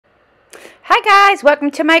Hi guys,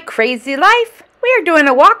 welcome to my crazy life. We are doing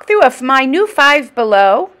a walkthrough of my new Five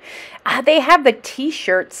Below. They have the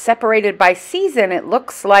t-shirts separated by season, it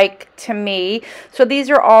looks like to me. So these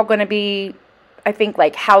are all going to be, I think,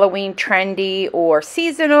 like Halloween trendy or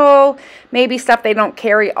seasonal. Maybe stuff they don't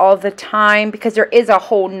carry all the time because there is a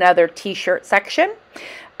whole nother t-shirt section.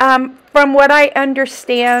 From what I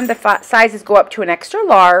understand, the sizes go up to an extra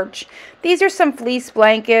large. These are some fleece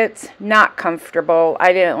blankets, not comfortable.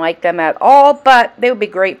 I didn't like them at all, but they would be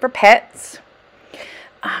great for pets.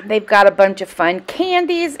 They've got a bunch of fun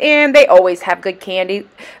candies, and they always have good candy.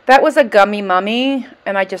 That was a gummy mummy,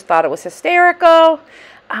 and I just thought it was hysterical.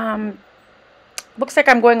 Looks like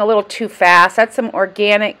I'm going a little too fast. That's some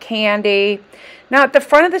organic candy. Now, at the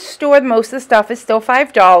front of the store, most of the stuff is still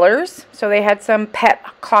 $5. So they had some pet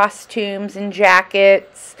costumes and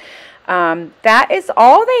jackets. That is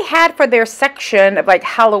all they had for their section of like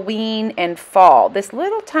Halloween and fall. This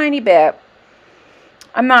little tiny bit.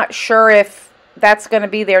 I'm not sure if that's going to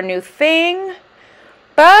be their new thing.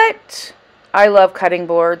 But I love cutting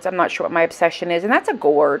boards. I'm not sure what my obsession is. And that's a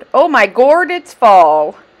gourd. Oh, my gourd, it's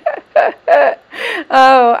fall.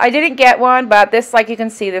 Oh, I didn't get one, but this, like you can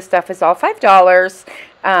see, this stuff is all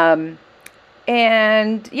 $5.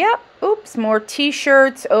 And yeah, oops, more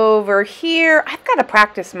t-shirts over here. I've got to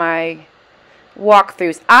practice my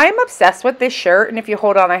walkthroughs. I'm obsessed with this shirt, and if you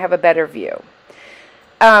hold on, I have a better view.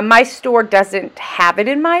 My store doesn't have it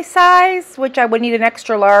in my size, which I would need an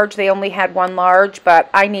extra large. They only had one large, but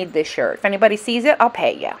I need this shirt. If anybody sees it, I'll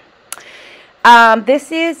pay you.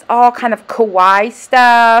 This is all kind of kawaii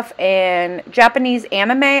stuff and Japanese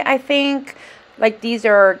anime, I think. Like, these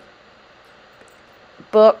are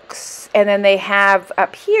books, and then they have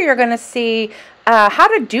up here, you're going to see how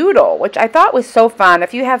to doodle, which I thought was so fun.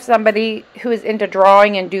 If you have somebody who is into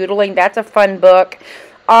drawing and doodling, that's a fun book.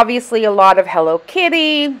 Obviously, a lot of Hello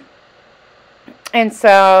Kitty and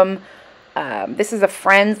some... this is a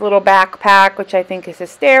Friends little backpack, which I think is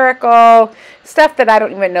hysterical. Stuff that I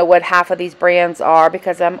don't even know what half of these brands are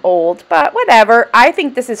because I'm old, but whatever. I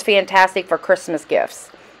think this is fantastic for Christmas gifts.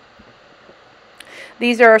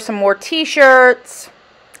 These are some more t-shirts.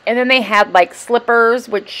 And then they had like slippers,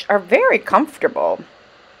 which are very comfortable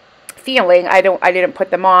feeling. I didn't put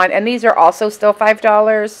them on. And these are also still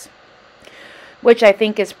 $5, which I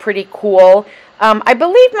think is pretty cool. I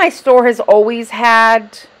believe my store has always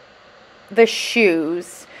had the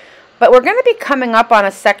shoes, but we're going to be coming up on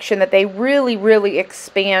a section that they really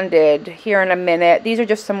expanded here in a minute. These are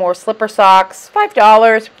just some more slipper socks,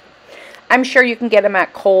 $5. I'm sure you can get them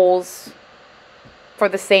at Kohl's for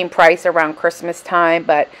the same price around Christmas time,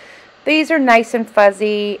 but these are nice and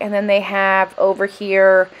fuzzy. And then they have over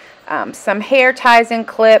here some hair ties and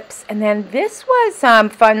clips, and then this was some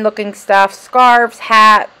fun looking stuff, scarves,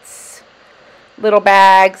 hats, little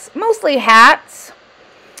bags, mostly hats.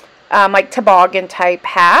 Like toboggan type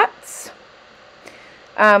hats.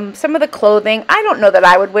 Some of the clothing. I don't know that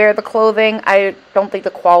I would wear the clothing. I don't think the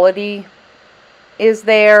quality is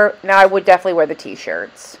there. Now, I would definitely wear the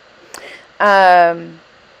t-shirts.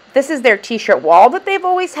 This is their t-shirt wall that they've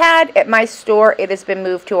always had. At my store, it has been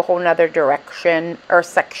moved to a whole nother direction or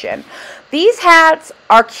section. These hats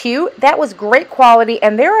are cute. That was great quality,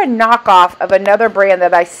 and they're a knockoff of another brand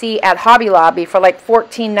that I see at Hobby Lobby for like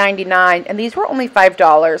 $14.99, and these were only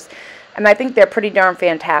 $5, and I think they're pretty darn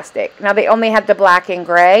fantastic. Now, they only had the black and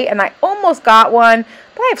gray, and I almost got one,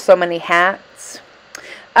 but I have so many hats.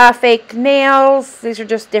 Fake nails. These are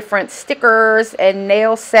just different stickers and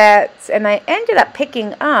nail sets, and I ended up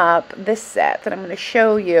picking up this set that I'm going to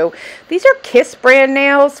show you. These are Kiss brand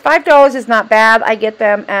nails. $5 is not bad. I get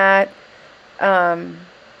them at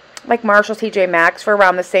like Marshall's, TJ Maxx for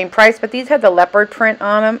around the same price, but these had the leopard print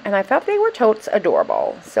on them, and I thought they were totes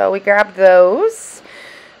adorable. So we grabbed those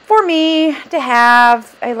for me to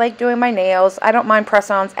have. I like doing my nails. I don't mind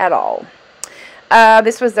press-ons at all.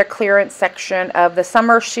 This was the clearance section of the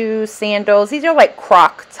summer shoes, sandals. These are like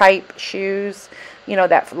Croc type shoes, you know,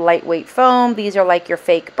 that lightweight foam. These are like your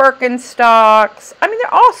fake Birkenstocks. I mean,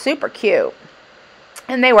 they're all super cute.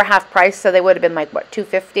 And they were half price, so they would have been like, what,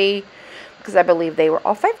 $2.50? Because I believe they were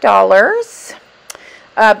all $5.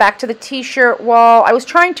 Back to the t-shirt wall. I was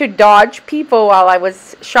trying to dodge people while I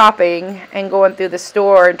was shopping and going through the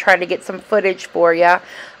store and trying to get some footage for you.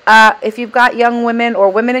 If you've got young women or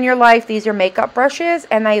women in your life, these are makeup brushes,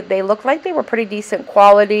 and they look like they were pretty decent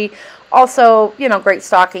quality. Also, you know, great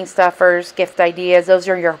stocking stuffers, gift ideas. Those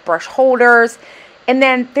are your brush holders. And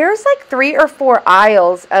then there's like 3 or 4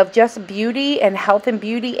 aisles of just beauty and health and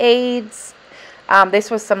beauty aids. This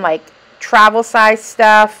was some like travel size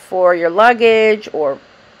stuff for your luggage or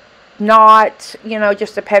not, you know,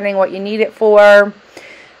 just depending what you need it for.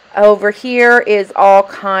 Over here is all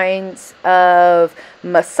kinds of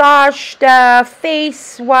massage stuff,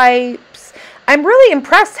 face wipes. I'm really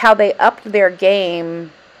impressed how they upped their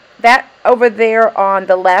game. That over there on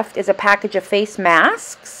the left is a package of face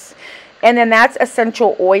masks. And then that's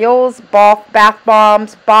essential oils, bath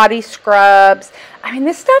bombs, body scrubs. I mean,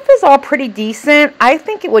 this stuff is all pretty decent. I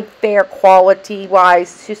think it would fare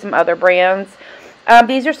quality-wise to some other brands.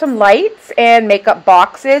 These are some lights and makeup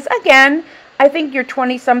boxes. Again, I think your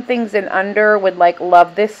 20-somethings and under would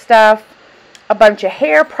love this stuff. A bunch of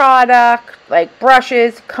hair product, like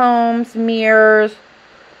brushes, combs, mirrors,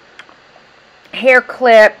 hair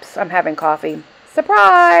clips. I'm having coffee.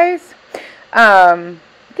 Surprise!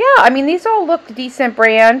 Yeah, I mean, these all look decent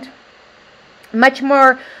brand. Much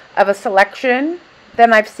more of a selection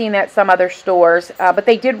than I've seen at some other stores, but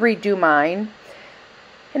they did redo mine.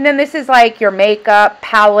 And then this is like your makeup,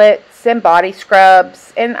 palettes, and body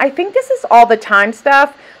scrubs. And I think this is all the time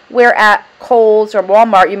stuff, where at Kohl's or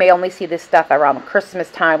Walmart, you may only see this stuff around Christmas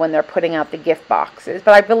time when they're putting out the gift boxes.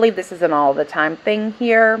 But I believe this is an all the time thing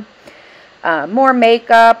here. More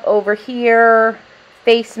makeup over here.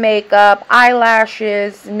 Face makeup,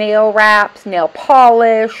 eyelashes, nail wraps, nail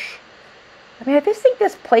polish. I mean, I just think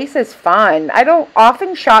this place is fun. I don't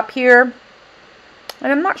often shop here,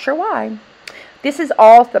 and I'm not sure why. This is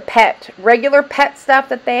all the regular pet stuff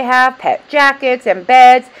that they have, pet jackets and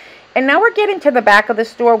beds. And now we're getting to the back of the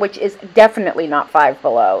store, which is definitely not Five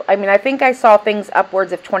Below. I mean, I think I saw things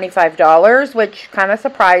upwards of $25, which kind of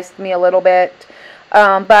surprised me a little bit.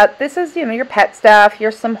 But this is, you know, your pet stuff.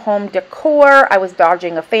 Here's some home decor. I was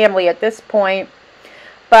dodging a family at this point.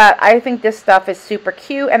 But I think this stuff is super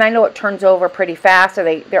cute. And I know it turns over pretty fast.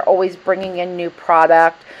 So they're always bringing in new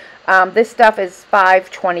product. This stuff is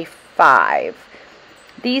 $5.25.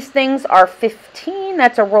 These things are $15.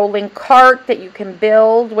 That's a rolling cart that you can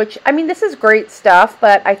build. Which, I mean, this is great stuff.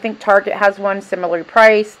 But I think Target has one similarly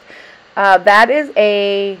priced. That is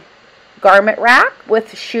a garment rack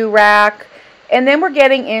with shoe rack. And then we're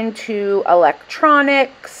getting into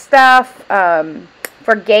electronic stuff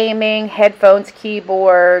for gaming, headphones,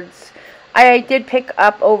 keyboards. I did pick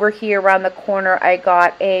up over here around the corner. I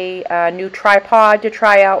got a new tripod to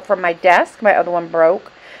try out for my desk. My other one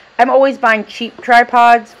broke. I'm always buying cheap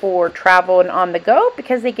tripods for travel and on the go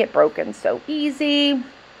because they get broken so easy.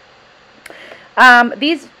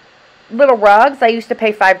 These little rugs I used to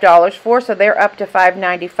pay $5 for, so they're up to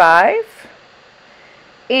 $5.95.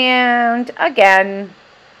 And again,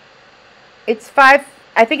 I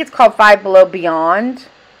think it's called Five Below Beyond.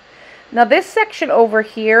 Now this section over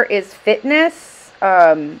here is fitness,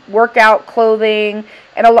 workout clothing,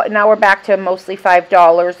 and now we're back to mostly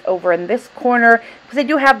 $5 over in this corner, because they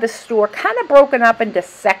do have the store kind of broken up into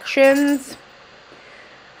sections.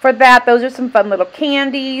 For that, those are some fun little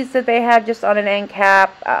candies that they had just on an end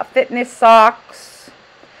cap, fitness socks.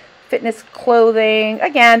 Fitness clothing.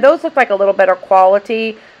 Again, those look like a little better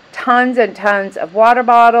quality. Tons and tons of water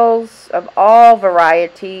bottles of all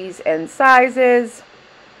varieties and sizes.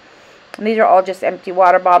 And these are all just empty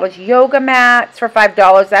water bottles. Yoga mats for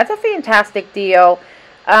 $5. That's a fantastic deal.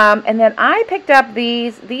 And then I picked up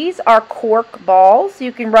these. These are cork balls.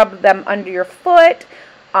 You can rub them under your foot,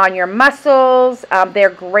 on your muscles. They're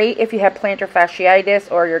great if you have plantar fasciitis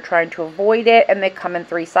or you're trying to avoid it, and they come in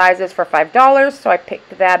 3 sizes for $5, so I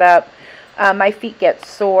picked that up. My feet get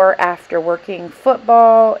sore after working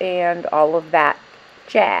football and all of that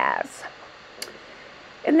jazz.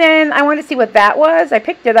 And then I wanted to see what that was. I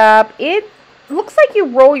picked it up. It looks like you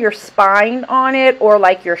roll your spine on it, or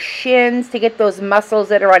like your shins, to get those muscles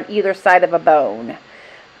that are on either side of a bone.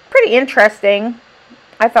 Pretty interesting.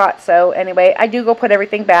 I thought so. Anyway, I do go put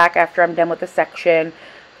everything back after I'm done with the section.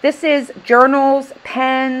 This is journals,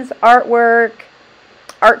 pens, artwork,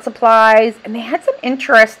 art supplies, and they had some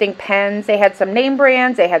interesting pens. They had some name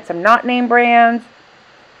brands. They had some not name brands.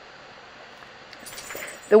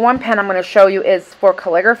 The one pen I'm going to show you is for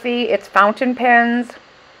calligraphy. It's fountain pens.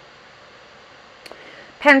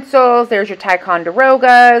 Pencils. There's your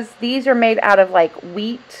Ticonderogas. These are made out of like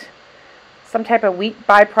wheat. Some type of wheat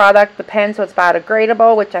byproduct, the pen, so it's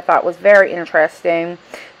biodegradable, which I thought was very interesting.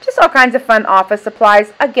 Just all kinds of fun office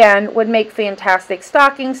supplies. Again, would make fantastic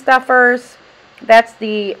stocking stuffers. That's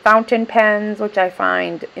the fountain pens, which I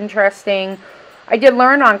find interesting. I did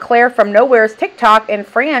learn on Claire from Nowhere's TikTok, in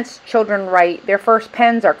France, children write, their first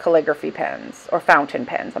pens are calligraphy pens, or fountain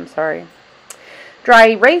pens, I'm sorry. Dry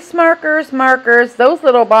erase markers, those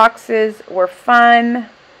little boxes were fun.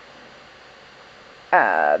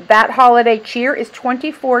 That holiday cheer is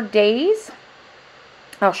 24 days.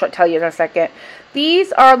 I'll tell you in a second.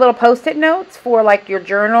 These are little post-it notes for like your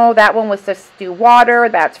journal. That one was just do water.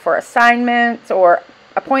 That's for assignments or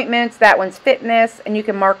appointments. That one's fitness, and you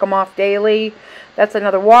can mark them off daily. That's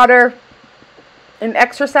another water and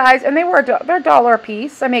exercise, and they're $1 a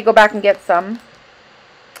piece. I may go back and get some.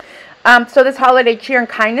 So this holiday cheer and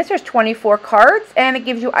kindness, there's 24 cards, and it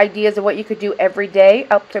gives you ideas of what you could do every day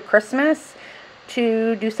up to Christmas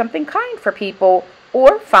to do something kind for people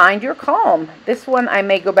or find your calm. This one I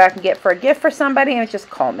may go back and get for a gift for somebody, and it's just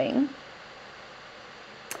calming.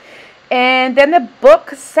 And then the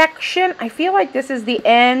book section, I feel like this is the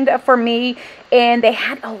end for me, and they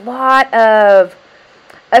had a lot of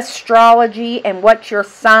astrology and what's your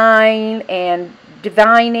sign and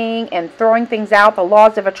divining and throwing things out, the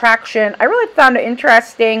laws of attraction. I really found it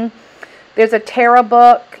interesting. There's a tarot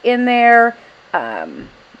book in there.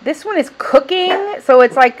 This one is cooking, so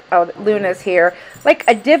it's like, oh, Luna's here, like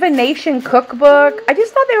a divination cookbook. I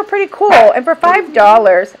just thought they were pretty cool. And for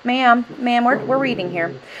 $5, ma'am, we're reading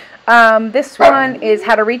here. This one is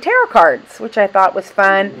how to read tarot cards, which I thought was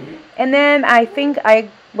fun. And then I think I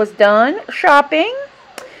was done shopping.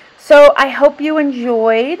 So I hope you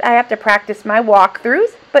enjoyed. I have to practice my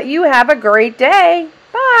walkthroughs, but you have a great day.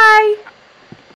 Bye.